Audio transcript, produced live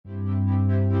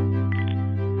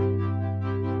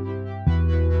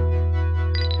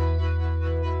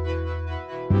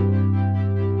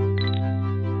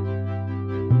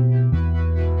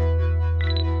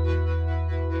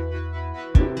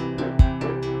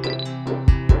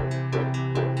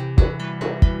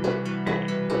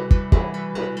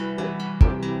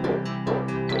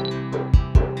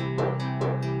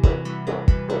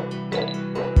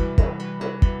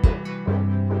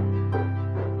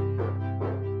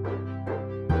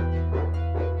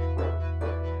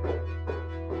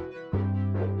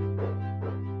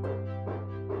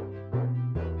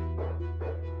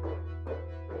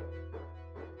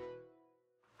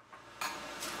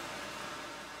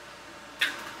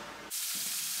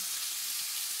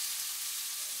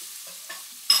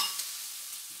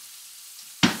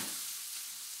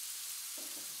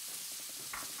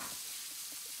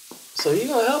So you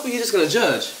gonna help or you just gonna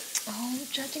judge? Oh,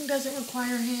 judging doesn't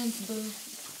require hands, boo.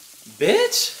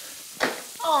 Bitch?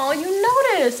 Oh,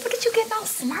 you noticed. Look at you getting all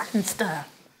smart and stuff.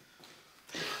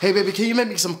 Hey, baby, can you make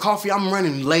me some coffee? I'm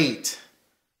running late.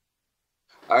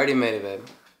 I already made it, baby.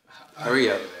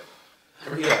 Hurry up.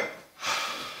 Hurry up.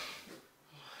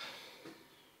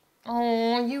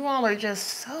 Oh, you all are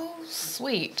just so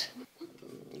sweet.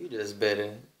 You just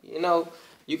bitter. You know,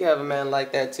 you can have a man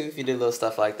like that too if you did little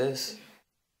stuff like this.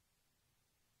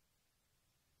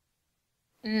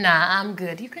 Nah, I'm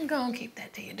good. You can go and keep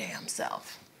that to your damn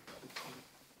self.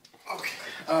 Okay.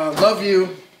 Love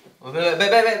you.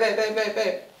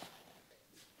 Babe.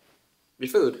 Your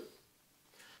food.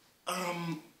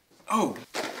 Oh.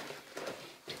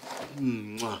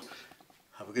 Mwah.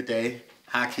 Have a good day.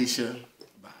 Hi, Keisha.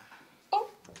 Bye. Oh.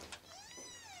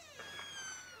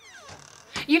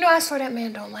 You know, I swear that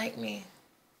man don't like me.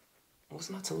 What's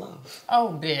not to love?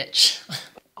 Oh, bitch.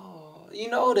 Oh, you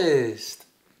noticed.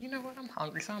 You know what? I'm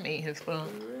hungry, so I'm eating his food.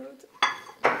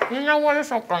 You know what?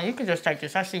 It's okay. You can just take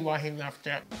this. I see why he left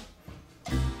it.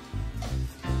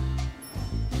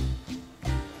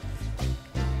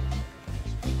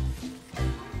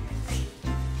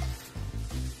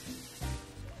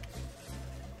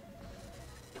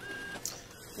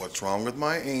 What's wrong with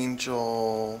my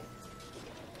angel?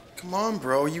 Come on,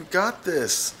 bro. You got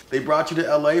this. They brought you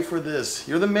to LA for this.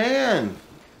 You're the man.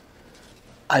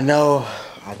 I know.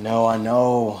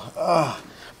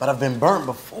 But I've been burnt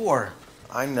before.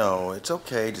 I know. It's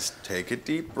okay. Just take a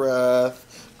deep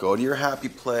breath. Go to your happy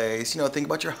place. You know, think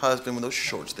about your husband with those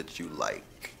shorts that you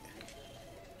like.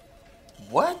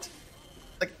 What?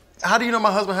 Like, how do you know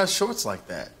my husband has shorts like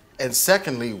that? And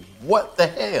secondly, what the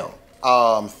hell?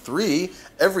 3,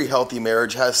 every healthy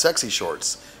marriage has sexy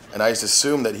shorts. And I just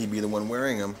assumed that he'd be the one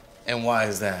wearing them. And why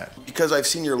is that? Because I've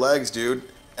seen your legs, dude.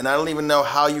 And I don't even know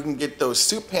how you can get those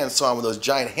suit pants on with those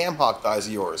giant ham hock thighs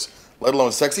of yours. Let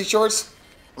alone sexy shorts?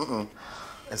 Mm-mm.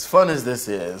 As fun as this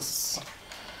is,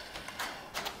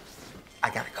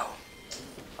 I gotta go.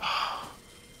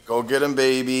 Go get him,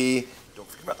 baby. Don't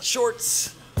forget about the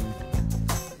shorts.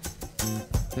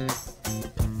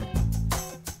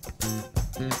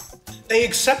 They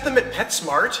accept them at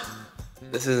PetSmart.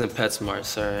 This isn't PetSmart,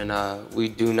 sir, and we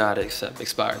do not accept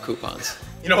expired coupons.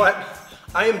 You know what?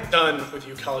 I am done with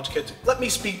you college kids. Let me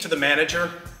speak to the manager.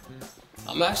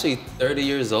 I'm actually 30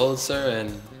 years old, sir,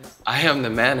 and I am the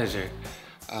manager.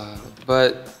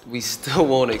 But we still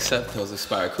won't accept those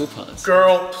expired coupons.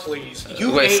 Girl, please.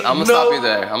 Wait, I'm gonna stop you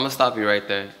there. I'm gonna stop you right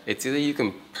there. It's either you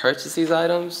can purchase these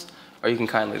items or you can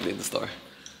kindly leave the store.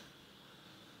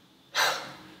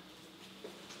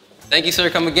 Thank you, sir.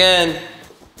 Come again.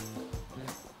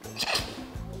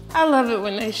 I love it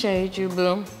when they shade you,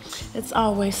 boo. It's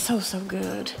always so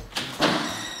good.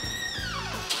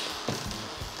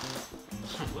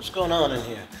 What's going on in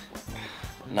here?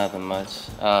 Nothing much.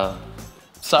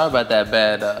 Sorry about that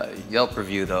bad Yelp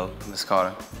review, though, Miss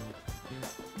Carter.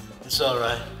 It's all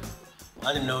right.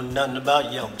 I didn't know nothing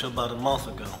about Yelp till about a month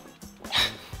ago.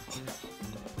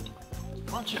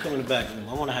 Why don't you come in the back room?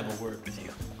 I want to have a word with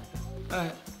you. All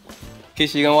right.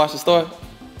 Keisha, you gonna watch the store?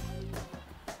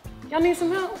 Y'all need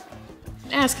some help?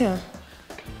 Ask him.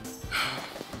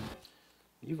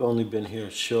 You've only been here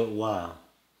a short while,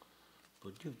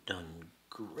 but you've done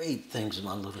great things in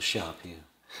my little shop here.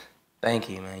 Thank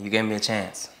you, man. You gave me a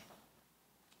chance.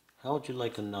 How would you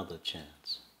like another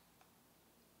chance?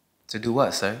 To do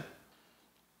what, sir?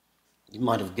 You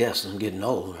might have guessed I'm getting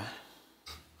old, right?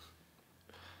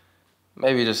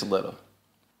 Maybe just a little.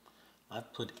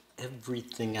 I've put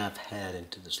everything I've had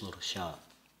into this little shop,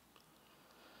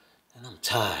 and I'm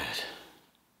tired.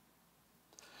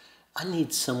 I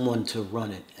need someone to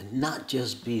run it and not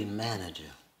just be a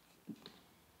manager.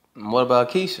 And what about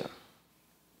Keisha?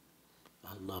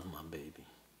 I love my baby.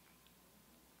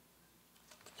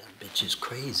 That bitch is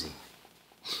crazy.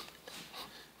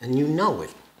 And you know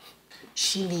it.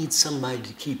 She needs somebody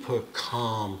to keep her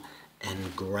calm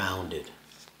and grounded.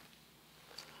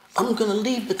 I'm gonna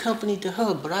leave the company to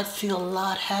her, but I'd feel a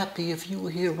lot happier if you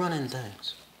were here running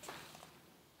things.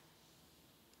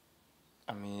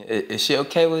 I mean, is she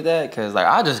okay with that? Because, like,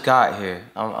 I just got here.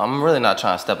 I'm really not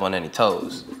trying to step on any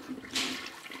toes.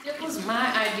 It was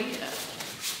my idea.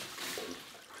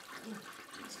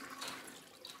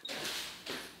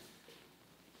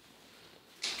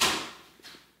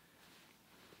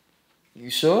 You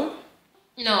sure?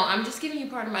 No, I'm just giving you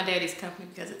part of my daddy's company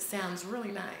because it sounds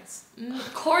really nice.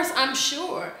 Of course, I'm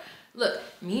sure. Look,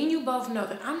 me and you both know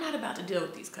that I'm not about to deal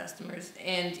with these customers,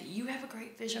 and you have a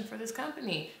great vision for this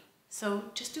company. So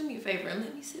just do me a favor and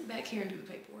let me sit back here and do the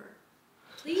paperwork.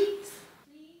 Please?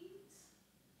 Please?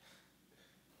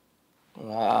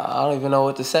 I don't even know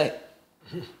what to say.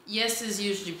 Yes is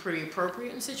usually pretty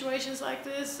appropriate in situations like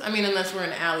this. I mean, unless we're in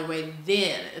an alleyway,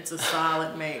 then it's a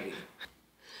solid maybe.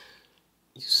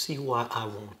 You see why I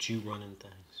want you running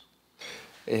things?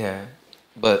 Yeah,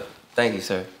 but thank you,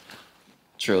 sir.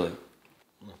 Truly.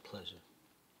 My pleasure.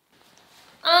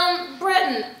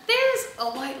 Breton, there's a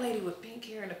white lady with pink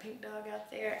hair and a pink dog out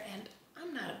there, and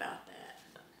I'm not about that.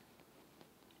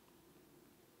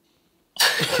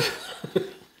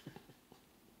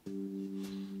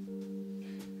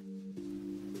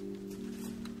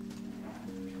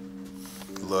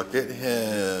 Look at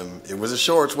him. It was the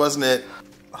shorts, wasn't it?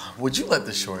 Would you let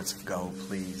the shorts go,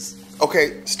 please?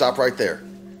 Okay, stop right there.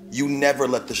 You never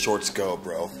let the shorts go,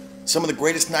 bro. Some of the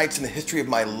greatest nights in the history of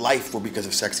my life were because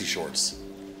of sexy shorts.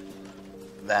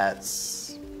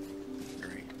 That's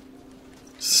great.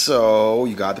 So,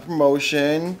 you got the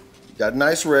promotion. You got a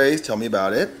nice raise. Tell me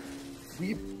about it.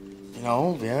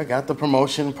 I got the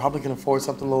promotion. Probably can afford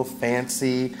something a little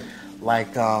fancy,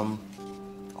 like, IKEA.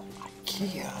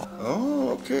 Oh,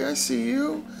 okay, I see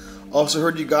you. Also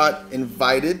heard you got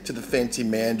invited to the fancy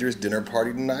manager's dinner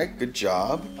party tonight. Good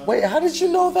job. Wait, how did you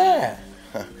know that?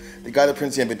 The guy that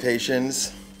prints the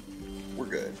invitations, we're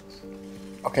good.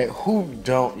 Okay, who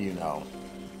don't you know?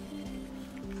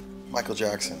 Michael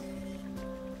Jackson.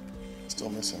 Still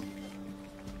miss him.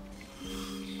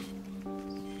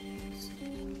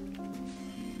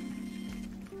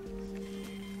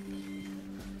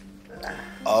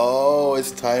 Oh,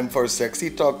 it's time for sexy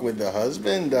talk with the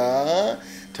husband,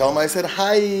 Tell him I said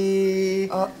hi.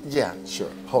 Yeah,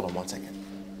 sure. Hold on one second.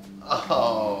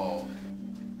 Oh.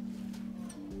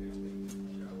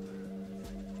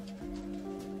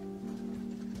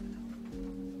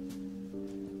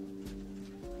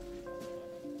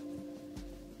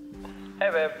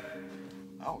 Hey, babe.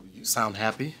 Oh, you sound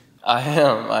happy. I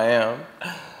am.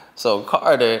 So,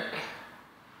 Carter.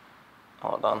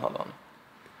 Hold on.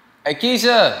 Hey,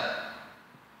 Keisha.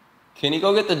 Can you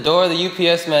go get the door? The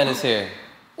UPS man is here.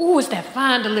 Ooh, it's that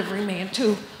fine delivery man,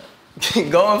 too.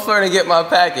 Go in front and get my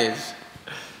package.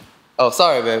 Oh,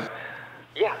 sorry, babe.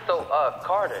 Yeah, so,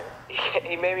 Carter,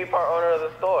 he made me part owner of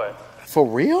the store. For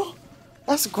real?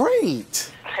 That's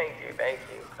great. Thank you.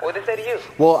 What did they say to you?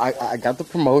 Well, I got the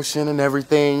promotion and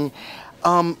everything.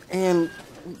 And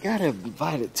we got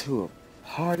invited to a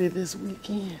party this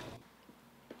weekend.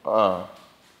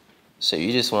 So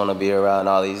you just want to be around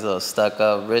all these little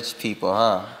stuck-up rich people,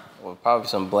 huh? With probably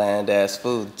some bland-ass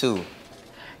food, too.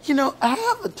 You know, I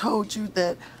haven't told you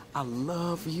that I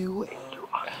love you and you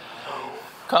are so...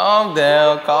 Calm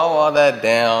down. Calm all that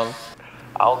down.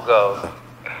 I'll go.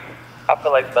 I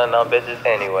feel like stunning on bitches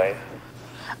anyway.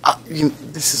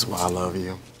 This is why I love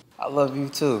you. I love you,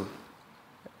 too.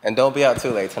 And don't be out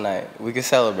too late tonight. We can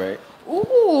celebrate. Ooh,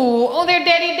 oh, their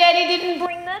daddy didn't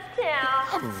bring that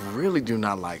down. I really do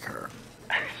not like her.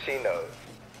 She knows.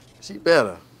 She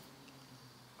better.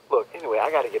 Look, anyway, I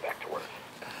gotta get back to work.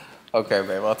 Okay,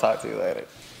 babe. I'll talk to you later.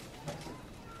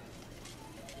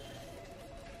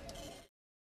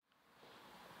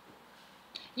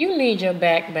 You need your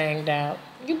back banged out.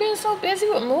 You've been so busy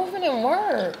with moving and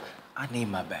work. I need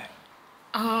my back.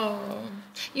 Oh,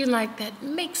 you like that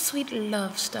make sweet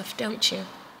love stuff, don't you?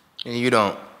 And you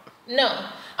don't? No,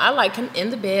 I like him in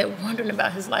the bed wondering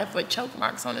about his life with choke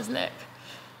marks on his neck.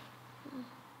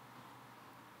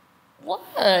 What?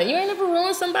 You ain't ever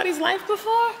ruined somebody's life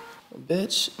before?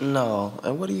 Bitch, no.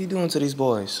 And what are you doing to these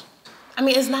boys? I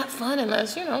mean, it's not fun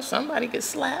unless, somebody gets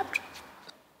slapped.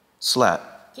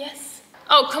 Slap. Yes.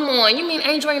 Oh, come on. You mean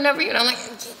Angel ain't never, like...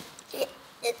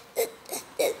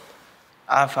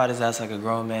 I'd fight his ass like a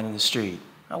grown man in the street.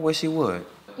 I wish he would.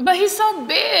 But he's so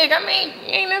big. I mean,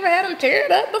 you ain't never had him tear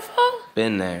it up before?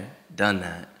 Been there, done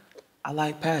that. I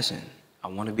like passion. I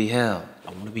want to be held.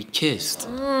 I want to be kissed.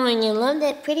 Oh, and you love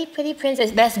that pretty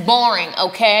princess. That's boring,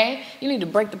 okay? You need to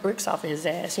break the bricks off of his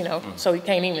ass, so he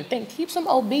can't even think. Keeps him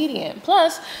obedient.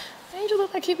 Plus, Angel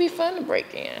look like he'd be fun to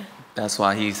break in. That's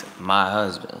why he's my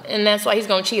husband. And that's why he's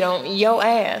gonna cheat on your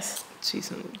ass.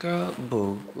 Cheating, girl,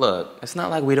 boo. Look, it's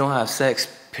not like we don't have sex,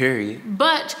 period.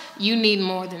 But you need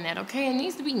more than that, okay? It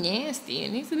needs to be nasty.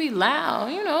 It needs to be loud,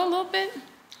 a little bit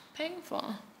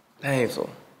painful. Painful.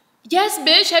 Yes,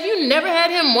 bitch. Have you never had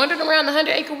him wandering around the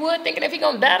 100-acre wood thinking if he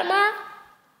gonna die tomorrow?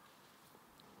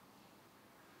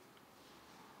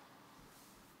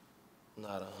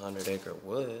 Not a 100-acre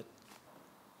wood.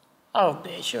 Oh,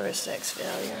 bitch, you're a sex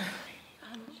failure.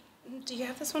 Do you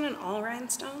have this one in all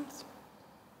rhinestones?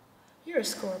 You're a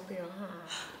Scorpio, huh?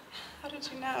 How did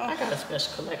you know? I got a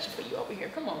special collection for you over here.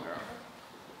 Come on, girl.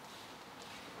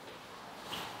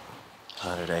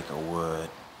 100-acre wood.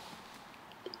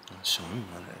 I'll show him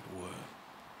 100-acre wood.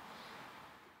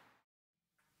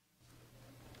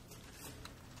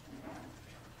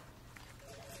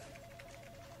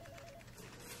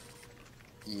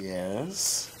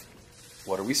 Yes.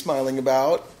 What are we smiling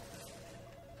about?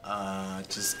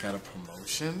 Just got a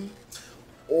promotion.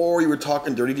 Or you were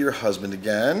talking dirty to your husband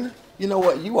again? You know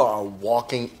what? You are a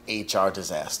walking HR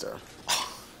disaster.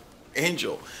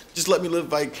 Angel, just let me live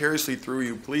vicariously through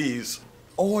you, please.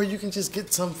 Or you can just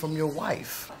get some from your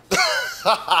wife.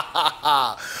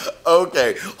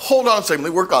 Okay, hold on a second. Let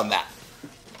me work on that.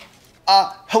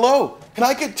 Hello. Can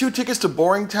I get 2 tickets to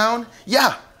Boring Town?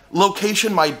 Yeah.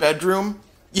 Location, my bedroom?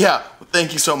 Yeah.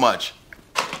 Thank you so much.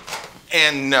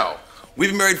 And no. We've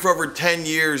been married for over 10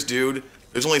 years, dude.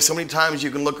 There's only so many times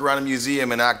you can look around a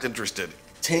museum and act interested.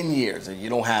 10 years and you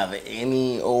don't have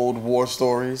any old war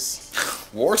stories?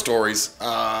 War stories?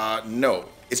 No.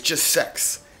 It's just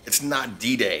sex. It's not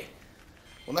D-Day.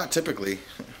 Well, not typically.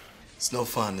 It's no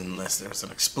fun unless there's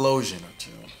an explosion or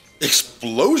two.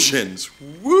 Explosions?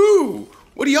 Woo!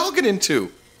 What do y'all get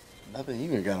into? Nothing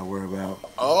you ain't gotta worry about.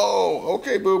 Oh,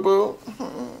 okay, boo-boo.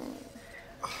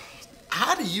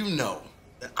 How do you know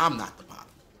that I'm not the pop?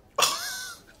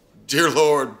 Dear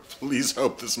Lord, please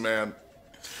help this man.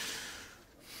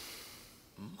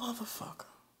 Motherfucker.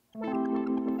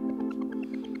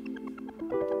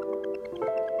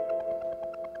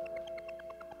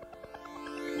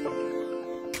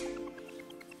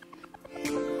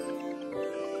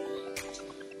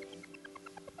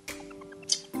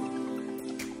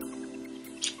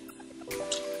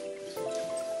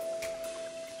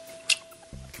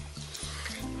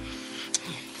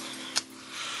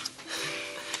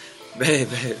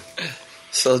 Babe,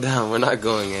 slow down. We're not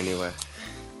going anywhere.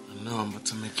 I know I'm about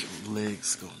to make your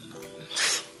legs go numb.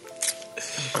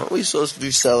 Aren't we supposed to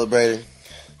be celebrating?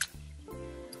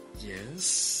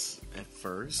 Yes, at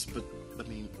first, but I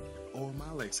mean, or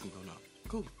my legs can go numb.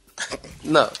 Cool.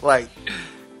 No, like,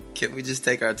 can we just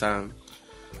take our time?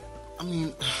 I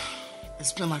mean,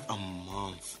 it's been like a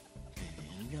month,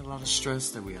 and we got a lot of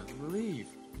stress that we have to relieve.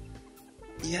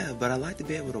 Yeah, but I'd like to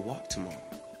be able to walk tomorrow.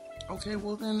 Okay,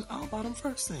 well then, I'll buy them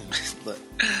first then. Look,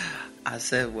 I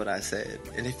said what I said,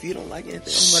 and if you don't like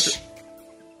anything, I'm about to...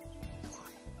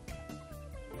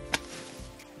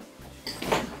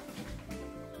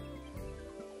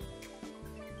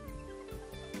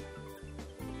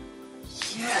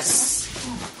 Yes!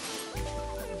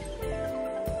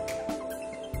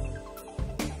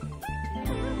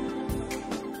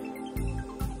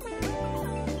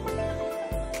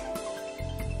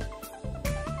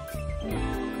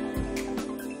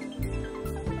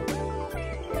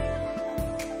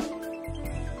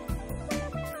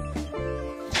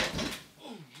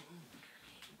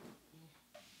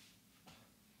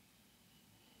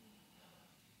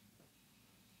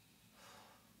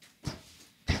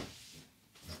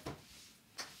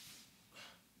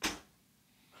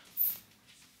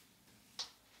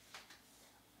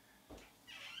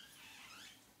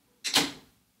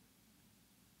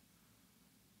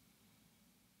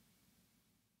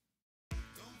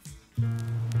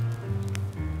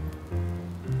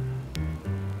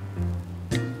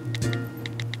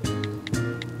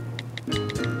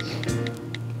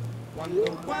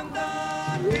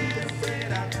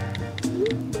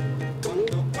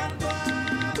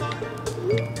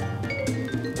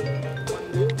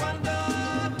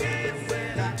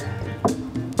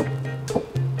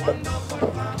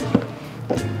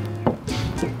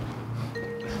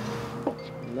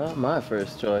 Not my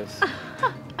first choice.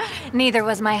 Neither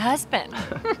was my husband.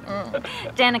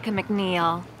 Danica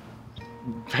McNeil.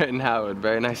 Brent Howard,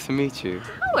 very nice to meet you.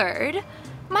 Howard?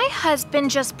 My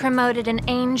husband just promoted an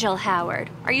Angel Howard.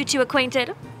 Are you two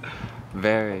acquainted?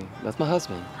 Very. That's my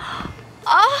husband.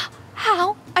 Oh,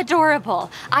 how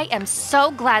adorable. I am so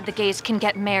glad the gays can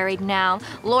get married now.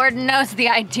 Lord knows the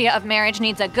idea of marriage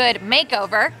needs a good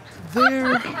makeover.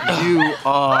 There you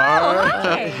are. Oh,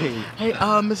 hi. Hey,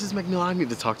 Mrs. McNeil, I need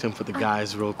to talk to him for the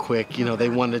guys real quick. You know, they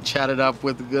wanted to chat it up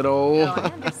with the good old... Oh, I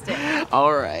understand.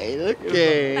 All right,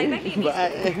 okay.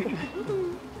 Bye.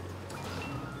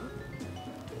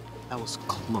 That was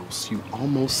close. You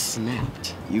almost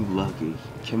snapped. You lucky.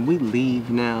 Can we leave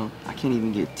now? I can't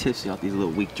even get tipsy off these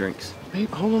little weak drinks. Babe,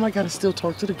 hold on. I gotta still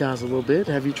talk to the guys a little bit.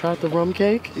 Have you tried the rum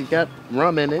cake? It got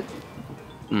rum in it.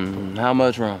 How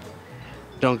much rum?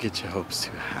 Don't get your hopes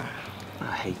too high.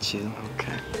 I hate you.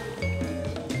 Okay.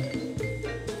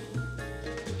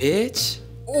 Bitch.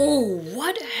 Oh,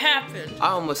 what happened? I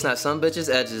almost snapped some bitch's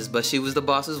edges, but she was the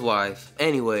boss's wife.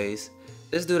 Anyways,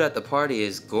 this dude at the party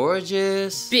is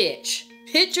gorgeous. Bitch.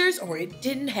 Pictures or it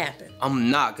didn't happen.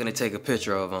 I'm not gonna take a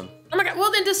picture of him. Oh my God,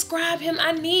 well then describe him.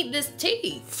 I need this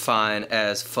tea. Fine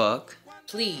as fuck.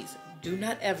 Please, do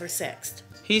not ever sext.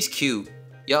 He's cute.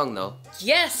 Young, though.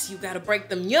 Yes, you gotta break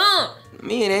them young.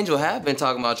 Me and Angel have been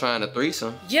talking about trying a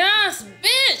threesome. Yes,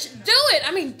 bitch, do it.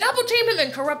 I mean, double team him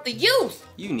and corrupt the youth.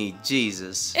 You need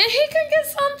Jesus. And he can get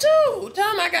some too.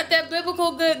 Tell him I got that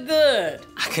biblical good.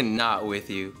 I cannot with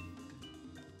you.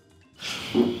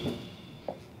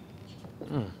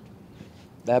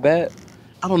 That bad?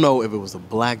 I don't know if it was the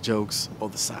black jokes or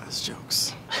the size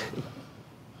jokes.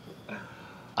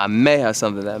 I may have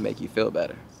something that'll make you feel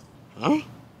better. Huh?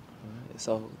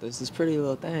 So, there's this pretty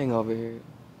little thing over here.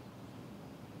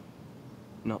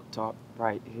 No, top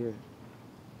right here.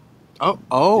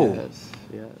 Oh. Yes,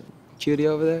 yeah. Cutie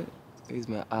over there, he's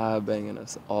been eye banging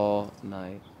us all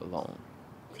night long.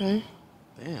 Okay.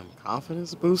 Damn,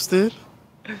 confidence boosted.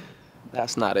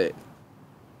 That's not it.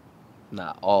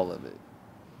 Not all of it.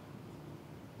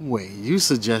 Wait, you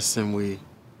suggesting we...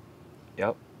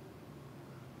 Yep.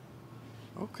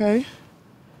 Okay.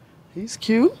 He's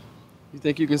cute. You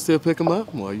think you can still pick him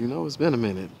up? Well, you know it's been a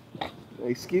minute.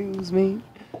 Excuse me?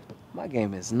 My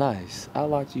game is nice. I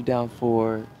locked you down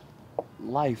for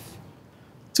life.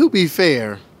 To be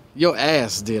fair, your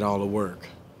ass did all the work.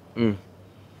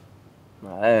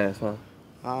 My ass, huh?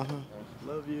 Uh-huh.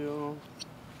 Love you.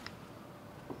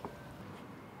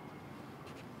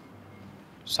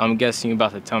 So I'm guessing you're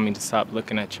about to tell me to stop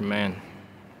looking at your man.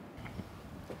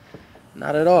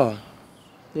 Not at all.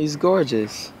 He's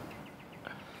gorgeous.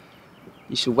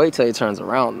 You should wait till he turns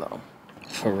around, though.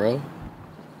 For real?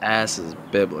 Ass is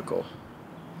biblical.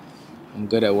 I'm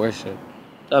good at worship.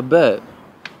 I bet.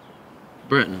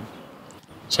 Britton.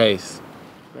 Chase.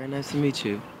 Very nice to meet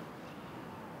you.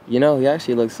 You know, he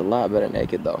actually looks a lot better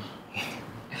naked, though.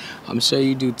 I'm sure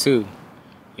you do too.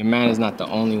 Your man is not the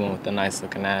only one with a nice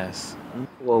looking ass.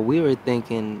 Well, we were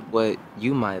thinking what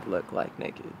you might look like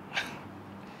naked.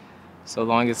 So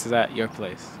long as it's at your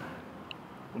place.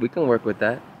 We can work with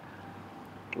that.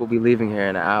 We'll be leaving here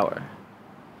in an hour.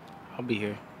 I'll be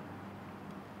here.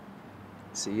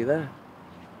 See you there.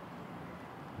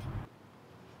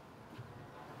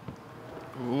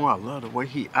 Oh, I love the way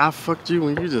he eye-fucked you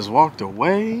when you just walked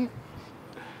away.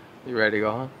 You ready to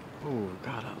go home? Oh,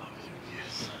 God, I love you.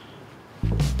 Yes.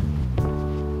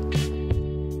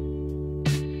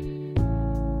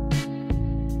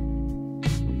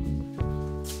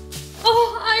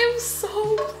 Oh, I am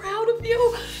so proud of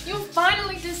you. You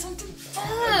finally did something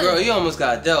fun. Girl, you almost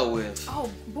got dealt with. Oh,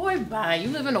 boy, bye. You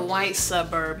live in a white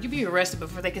suburb. You'd be arrested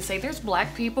before they can say there's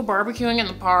black people barbecuing in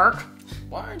the park.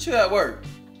 Why aren't you at work?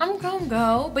 I'm gonna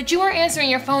go, but you weren't answering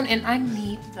your phone and I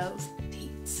need those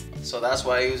deets. So that's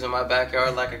why he was in my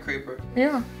backyard like a creeper?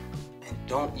 Yeah. And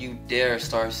don't you dare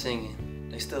start singing.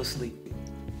 They still sleep.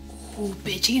 Oh,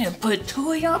 bitch, he done put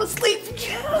two of y'all to sleep.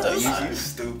 Yes. You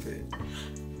stupid.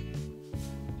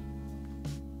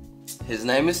 His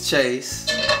name is Chase.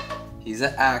 He's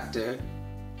an actor.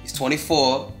 He's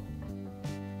 24.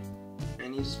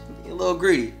 And he's a little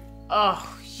greedy.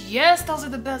 Oh, yes, those are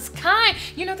the best kind.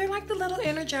 You know, they're like the little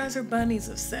Energizer bunnies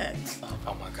of sex.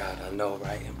 Oh my God, I know,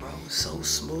 right? And bro, it was so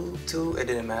smooth too. It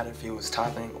didn't matter if he was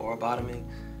topping or bottoming.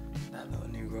 That little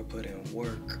Negro put in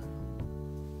work.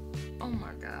 Oh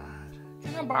my God.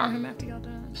 Can I borrow him after y'all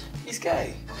done? He's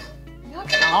gay. Y'all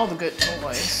get all the good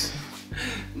toys.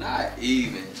 Not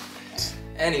even.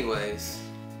 Anyways,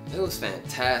 it was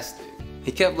fantastic.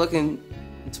 He kept looking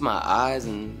into my eyes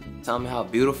and telling me how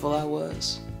beautiful I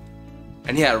was.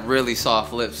 And he had really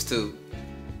soft lips too.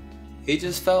 He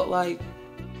just felt like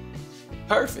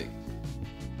perfect.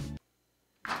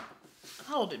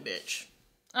 Hold it, bitch.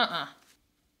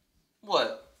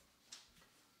 What?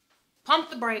 Pump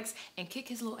the brakes and kick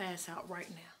his little ass out right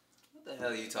now. What the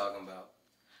hell are you talking about?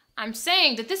 I'm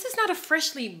saying that this is not a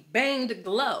freshly banged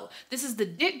glow. This is the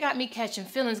dick got me catching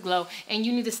feelings glow, and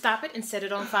you need to stop it and set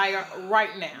it on fire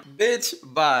right now. Bitch,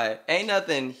 bye. Ain't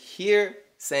nothing here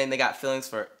saying they got feelings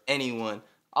for anyone.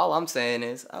 All I'm saying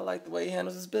is, I like the way he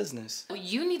handles his business.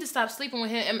 You need to stop sleeping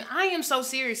with him, and I am so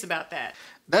serious about that.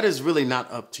 That is really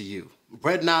not up to you.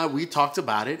 Brett and I, we talked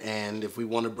about it, and if we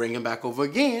want to bring him back over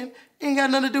again, it ain't got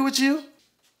nothing to do with you.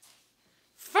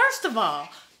 First of all,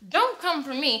 don't come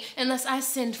for me unless I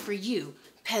send for you,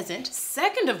 peasant.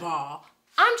 Second of all,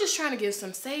 I'm just trying to give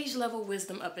some sage level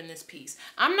wisdom up in this piece.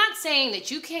 I'm not saying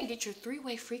that you can't get your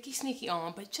three-way freaky sneaky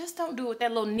on, but just don't do it with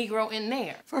that little Negro in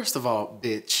there. First of all,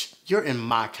 bitch, you're in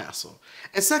my castle.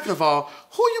 And second of all,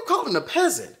 who you calling a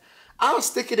peasant? I'll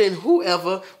stick it in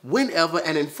whoever, whenever,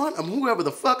 and in front of whoever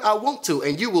the fuck I want to,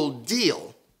 and you will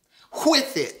deal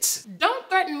with it. Don't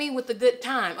threaten me with a good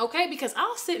time, okay? Because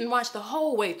I'll sit and watch the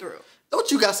whole way through. Don't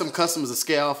you got some customers to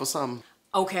scare off or something?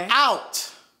 Okay.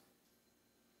 Out!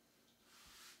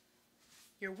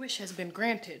 Your wish has been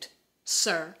granted,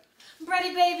 sir.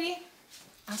 Brady baby,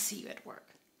 I'll see you at work.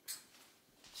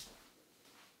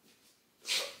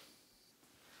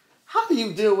 How do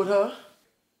you deal with her?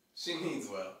 She means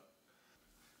well.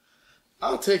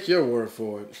 I'll take your word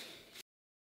for it.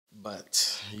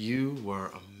 But you were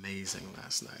amazing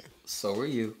last night. So were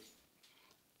you.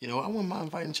 You know, I wouldn't mind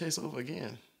inviting Chase over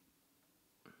again.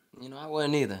 You know, I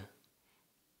wouldn't either.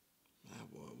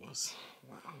 That boy was...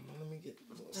 Wow, let me get...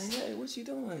 Hey, what you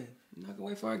doing? You not gonna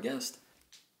wait for our guest?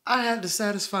 I had to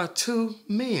satisfy 2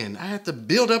 men. I had to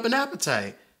build up an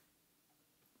appetite.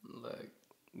 Look,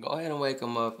 go ahead and wake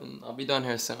him up, and I'll be done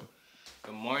here soon.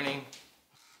 Good morning.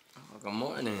 Oh, good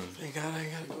morning. Thank God I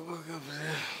ain't gotta go work over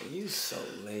there. You so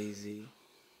lazy.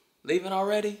 Leaving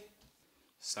already?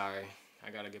 Sorry, I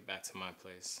gotta get back to my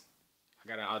place. I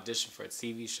got an audition for a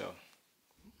TV show.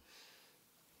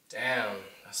 Damn,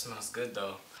 that smells good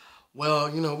though.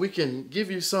 Well, you know, we can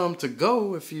give you some to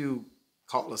go if you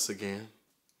call us again.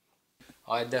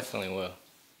 Oh, I definitely will.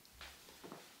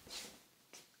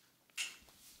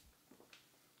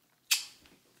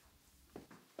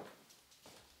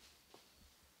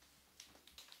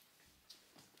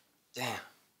 Damn.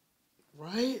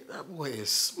 Right? That boy is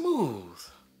smooth.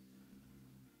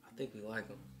 I think we like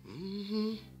him.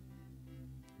 Mm-hmm.